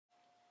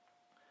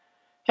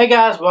Hey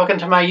guys, welcome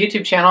to my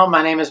YouTube channel.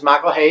 My name is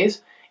Michael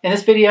Hayes. In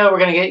this video, we're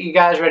going to get you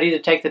guys ready to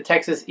take the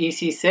TExES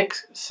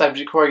EC-6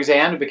 subject core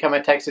exam to become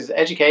a TExES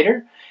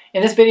educator.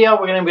 In this video,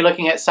 we're going to be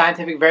looking at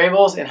scientific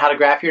variables and how to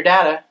graph your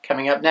data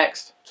coming up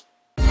next.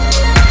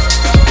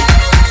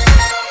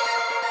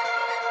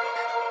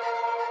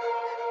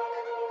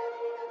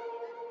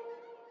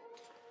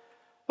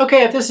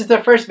 Okay, if this is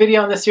the first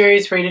video in the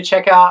series for you to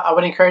check out, I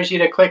would encourage you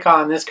to click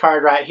on this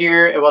card right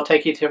here. It will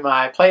take you to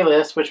my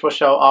playlist, which will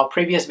show all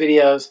previous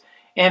videos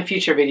and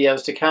future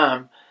videos to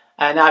come.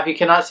 Now, if you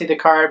cannot see the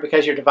card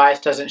because your device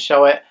doesn't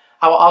show it,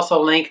 I will also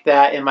link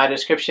that in my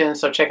description,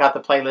 so check out the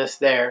playlist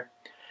there.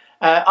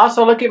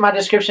 Also, look at my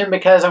description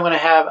because I'm going to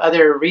have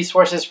other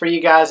resources for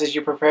you guys as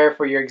you prepare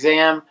for your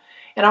exam.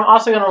 And I'm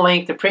also going to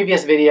link the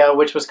previous video,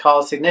 which was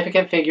called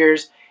Significant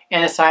Figures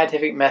and a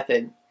Scientific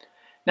Method.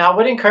 Now, I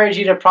would encourage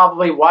you to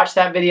probably watch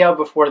that video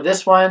before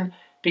this one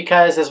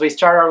because as we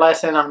start our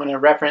lesson, I'm going to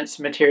reference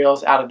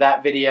materials out of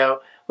that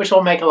video, which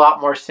will make a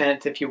lot more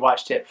sense if you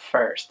watched it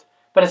first.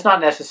 But it's not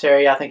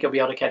necessary. I think you'll be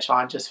able to catch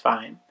on just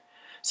fine.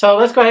 So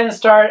let's go ahead and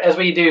start. As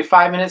we do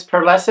 5 minutes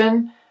per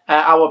lesson,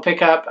 I will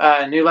pick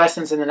up new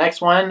lessons in the next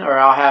one, or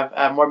I'll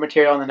have more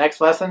material in the next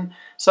lesson.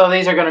 So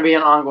these are going to be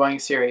an ongoing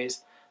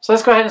series. So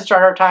let's go ahead and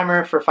start our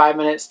timer for 5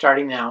 minutes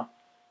starting now.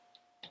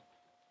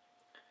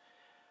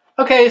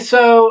 Okay,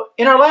 so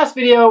in our last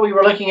video, we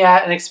were looking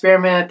at an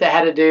experiment that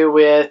had to do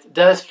with,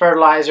 does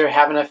fertilizer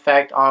have an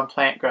effect on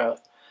plant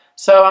growth?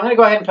 So I'm going to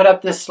go ahead and put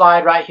up this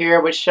slide right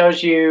here, which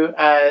shows you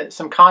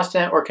some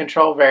constant or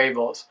control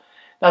variables.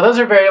 Now, those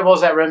are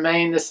variables that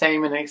remain the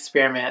same in the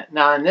experiment.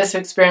 Now, in this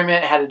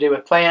experiment, it had to do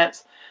with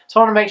plants. So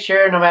I want to make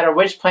sure no matter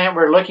which plant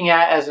we're looking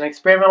at as an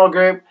experimental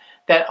group,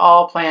 that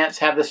all plants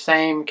have the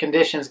same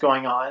conditions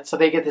going on. So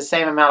they get the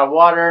same amount of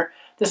water,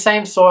 the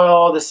same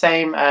soil, the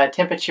same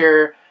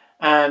temperature,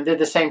 they're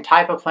the same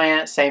type of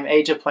plant, same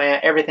age of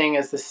plant, everything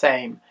is the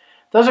same.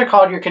 Those are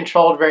called your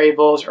controlled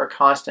variables or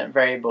constant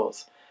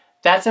variables.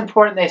 That's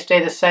important they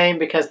stay the same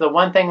because the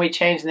one thing we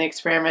change in the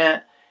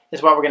experiment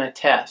is what we're going to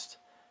test.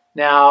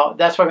 Now,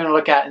 that's what we're going to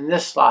look at in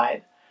this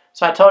slide.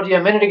 So I told you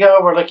a minute ago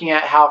we're looking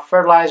at how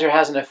fertilizer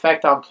has an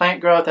effect on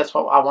plant growth. That's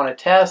what I want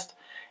to test.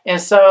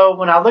 And so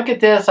when I look at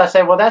this, I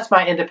say, well, that's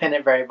my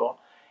independent variable.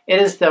 It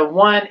is the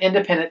one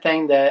independent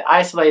thing, the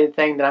isolated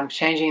thing that I'm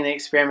changing in the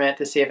experiment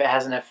to see if it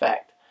has an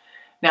effect.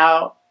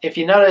 Now, if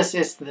you notice,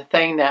 it's the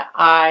thing that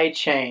I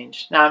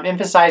change. Now, I'm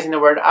emphasizing the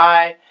word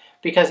I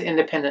because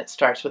independent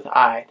starts with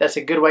I. That's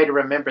a good way to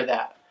remember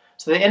that.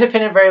 So the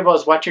independent variable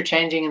is what you're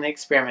changing in the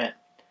experiment.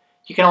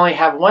 You can only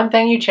have one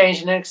thing you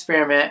change in an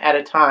experiment at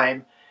a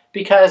time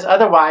because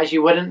otherwise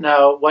you wouldn't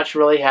know what's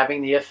really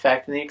having the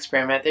effect in the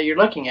experiment that you're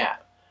looking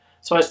at.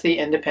 So it's the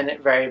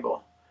independent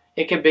variable.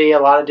 It could be a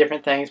lot of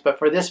different things, but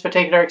for this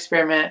particular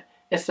experiment,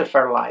 it's the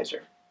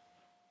fertilizer.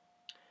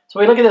 So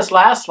we look at this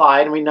last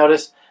slide and we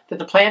notice that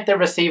the plant that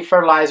received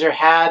fertilizer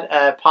had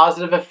a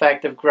positive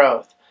effect of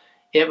growth.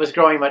 It was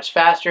growing much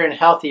faster and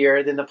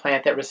healthier than the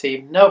plant that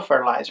received no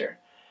fertilizer.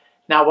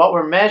 Now, what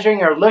we're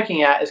measuring or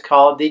looking at is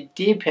called the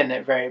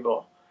dependent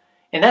variable.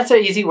 And that's an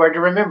easy word to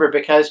remember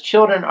because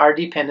children are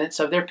dependents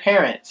of their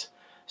parents.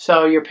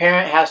 So your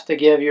parent has to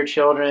give your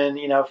children,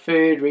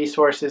 food,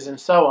 resources, and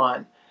so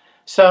on.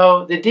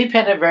 So the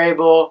dependent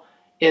variable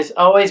is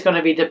always going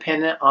to be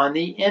dependent on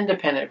the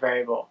independent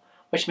variable,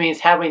 which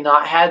means had we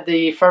not had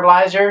the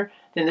fertilizer,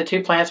 then the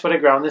two plants would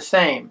have grown the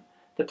same.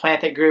 The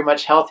plant that grew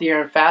much healthier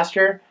and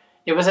faster,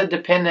 it was a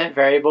dependent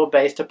variable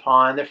based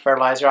upon the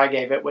fertilizer I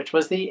gave it, which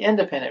was the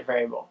independent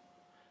variable.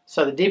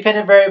 So the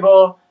dependent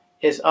variable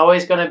is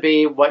always going to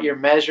be what you're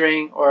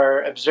measuring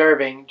or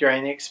observing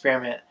during the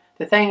experiment.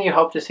 The thing you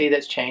hope to see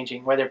that's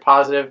changing, whether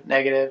positive,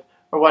 negative,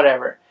 or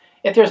whatever.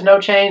 If there's no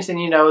change, then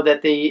you know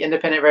that the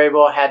independent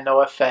variable had no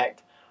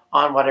effect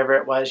on whatever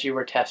it was you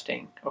were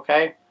testing,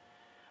 okay?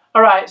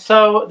 All right,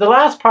 so the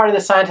last part of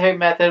the scientific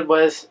method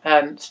was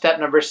step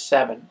number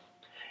 7.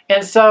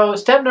 And so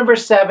step number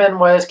 7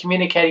 was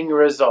communicating your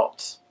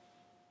results.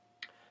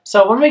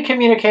 So when we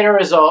communicate our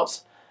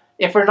results,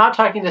 if we're not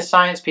talking to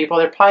science people,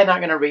 they're probably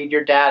not going to read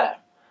your data.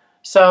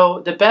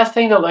 So the best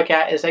thing to look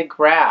at is a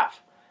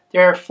graph.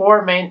 There are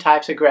 4 main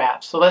types of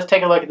graphs. So let's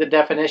take a look at the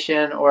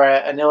definition or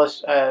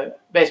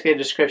basically a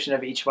description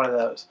of each one of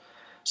those.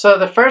 So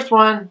the first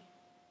one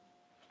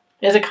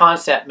is a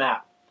concept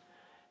map.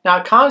 Now,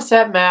 a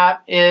concept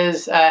map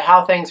is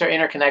how things are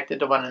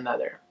interconnected to one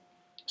another.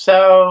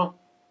 So,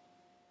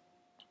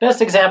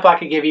 best example I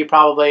could give you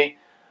probably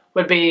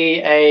would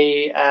be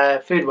a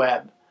food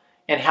web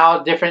and how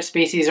different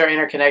species are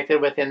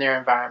interconnected within their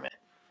environment.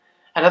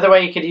 Another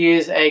way you could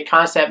use a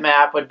concept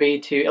map would be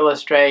to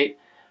illustrate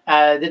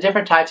the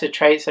different types of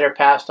traits that are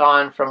passed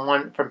on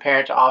from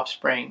parent to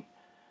offspring.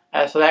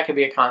 So that could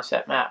be a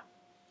concept map.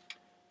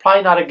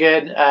 Probably not a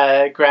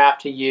good graph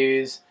to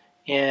use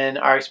in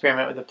our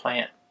experiment with the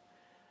plant.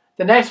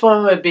 The next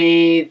one would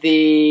be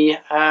the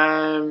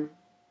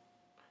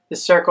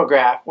circle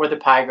graph or the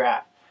pie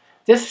graph.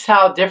 This is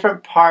how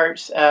different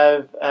parts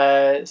of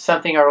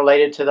something are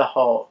related to the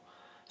whole.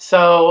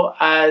 So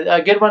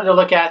a good one to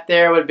look at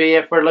there would be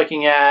if we're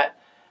looking at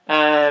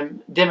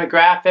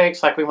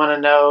Demographics, like we want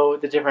to know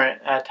the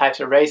different types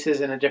of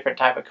races in a different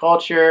type of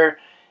culture.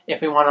 If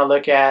we want to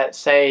look at,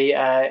 say,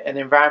 an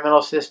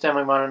environmental system,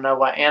 we want to know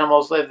what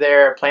animals live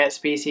there, or plant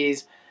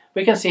species.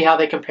 We can see how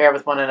they compare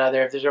with one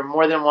another, if there's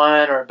more than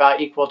one or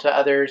about equal to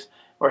others,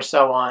 or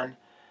so on.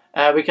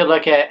 We could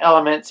look at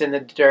elements in the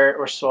dirt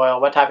or soil,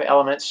 what type of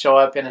elements show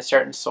up in a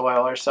certain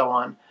soil, or so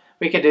on.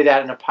 We could do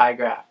that in a pie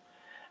graph.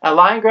 A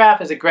line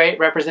graph is a great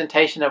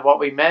representation of what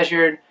we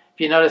measured. If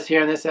you notice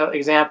here in this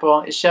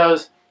example, it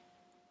shows,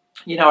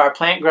 our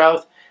plant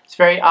growth. It's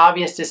very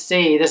obvious to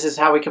see, this is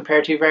how we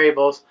compare two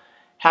variables,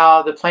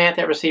 how the plant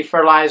that received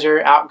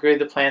fertilizer outgrew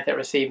the plant that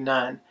received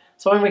none.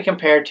 So when we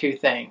compare two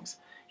things,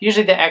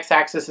 usually the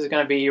x-axis is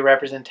going to be your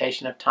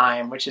representation of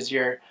time, which is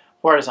your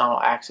horizontal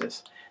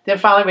axis. Then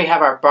finally we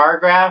have our bar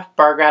graph.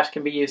 Bar graphs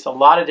can be used a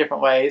lot of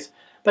different ways,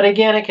 but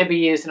again it can be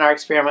used in our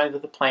experiment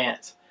with the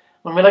plants.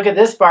 When we look at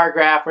this bar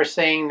graph, we're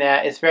seeing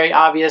that it's very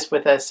obvious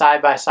with a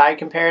side-by-side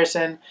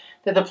comparison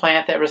that the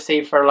plant that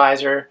received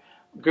fertilizer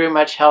grew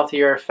much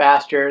healthier,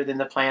 faster than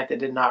the plant that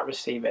did not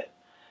receive it.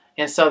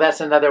 And so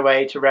that's another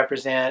way to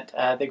represent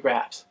the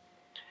graphs.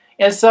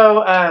 And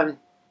so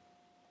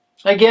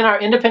again, our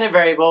independent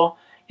variable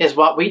is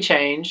what we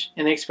change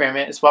in the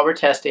experiment. It's what we're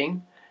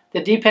testing.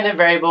 The dependent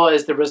variable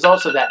is the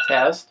results of that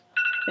test.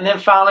 And then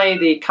finally,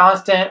 the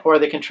constant or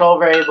the control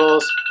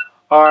variables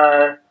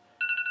are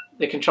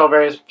the control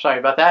variables. Sorry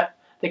about that.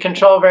 The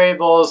control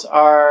variables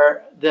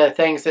are the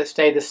things that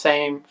stay the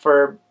same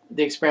for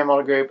the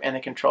experimental group and the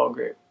control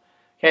group.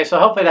 Okay, so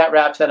hopefully that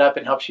wraps that up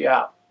and helps you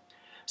out.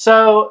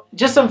 So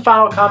just some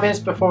final comments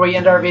before we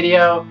end our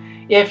video.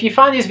 If you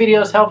find these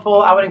videos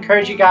helpful, I would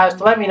encourage you guys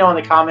to let me know in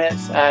the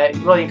comments. It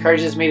really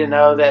encourages me to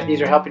know that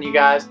these are helping you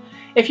guys.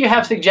 If you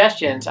have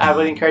suggestions, I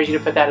would encourage you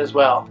to put that as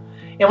well.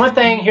 And one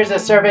thing, here's a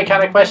survey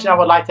kind of question I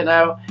would like to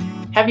know.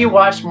 Have you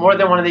watched more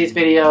than one of these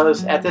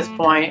videos at this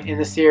point in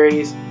the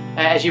series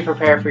as you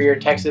prepare for your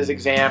TExES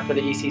exam for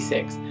the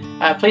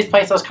EC-6? Please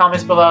place those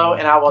comments below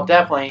and I will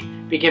definitely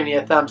be giving you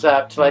a thumbs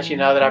up to let you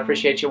know that I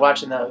appreciate you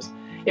watching those.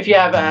 If you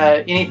have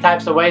any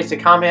types of ways to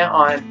comment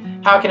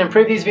on how I can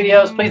improve these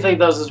videos, please leave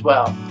those as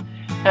well.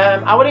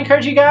 I would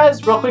encourage you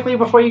guys, real quickly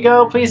before you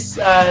go, please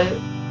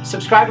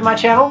subscribe to my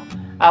channel.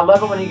 I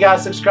love it when you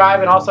guys subscribe,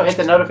 and also hit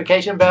the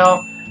notification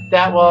bell.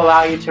 That will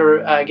allow you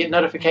to get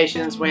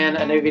notifications when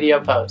a new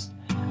video posts.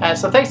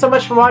 So thanks so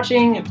much for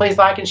watching, and please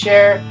like and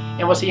share,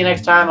 and we'll see you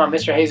next time on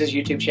Mr. Hayes'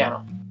 YouTube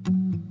channel.